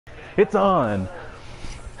It's on.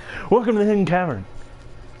 Welcome to the Hidden Cavern.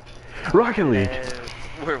 Rocket League.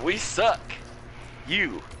 Where we suck.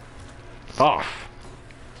 You. Off.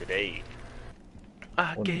 Today.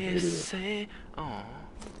 I guess say, oh.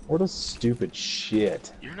 What a stupid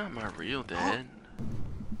shit. You're not my real dad.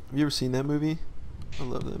 Have you ever seen that movie? I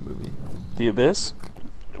love that movie. The Abyss?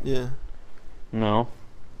 Yeah. No.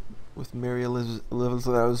 With Mary Elizabeth.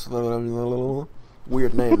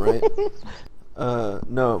 Weird name, right?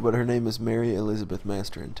 No, but her name is Mary Elizabeth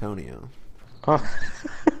Master Antonio. Huh.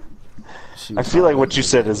 I feel like what you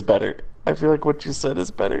said is better. I feel like what you said is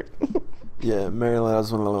better. Yeah, Mary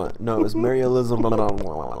Elizabeth. No, it was Mary Elizabeth.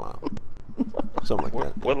 Something like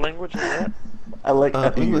that. What language is that? I like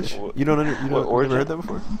English. You don't never heard that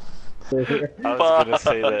before? I was gonna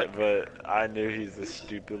say that, but I knew he's a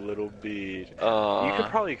stupid little bead. You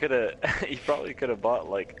probably could have bought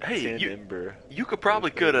like 10 Ember. You probably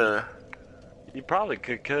could have. You probably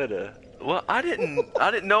coulda. Well, I didn't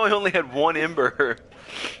know I only had one Ember.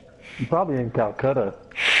 You're probably in Calcutta.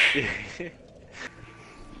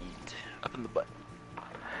 Up in the butt.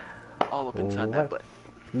 All up inside that butt.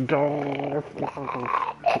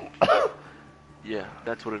 Yeah,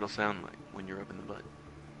 that's what it'll sound like when you're up in the butt.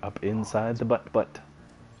 Up inside the butt.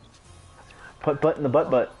 Put butt in the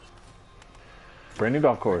butt. Brand new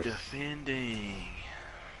golf course. Defending.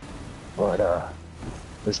 But,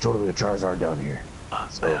 there's totally a Charizard down here. I'm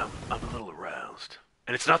a little aroused.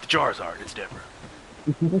 And it's not the Charizard, it's Deborah.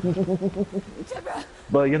 Deborah!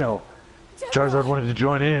 But, you know, Charizard wanted to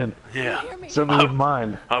join in. Yeah. Somebody wouldn't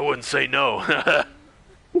mind. I wouldn't say no. I'm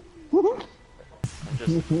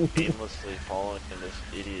just aimlessly falling in this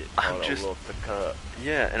idiot called a little cup.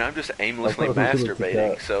 Yeah, and I'm just aimlessly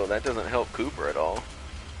masturbating, so that doesn't help Cooper at all.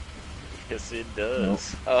 Yes, it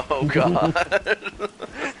does. Oh, God.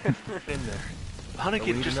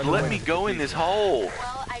 Hunnigan, just let me go in this hole.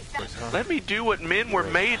 Let me do what men were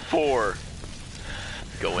made for.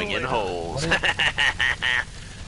 Going in holes.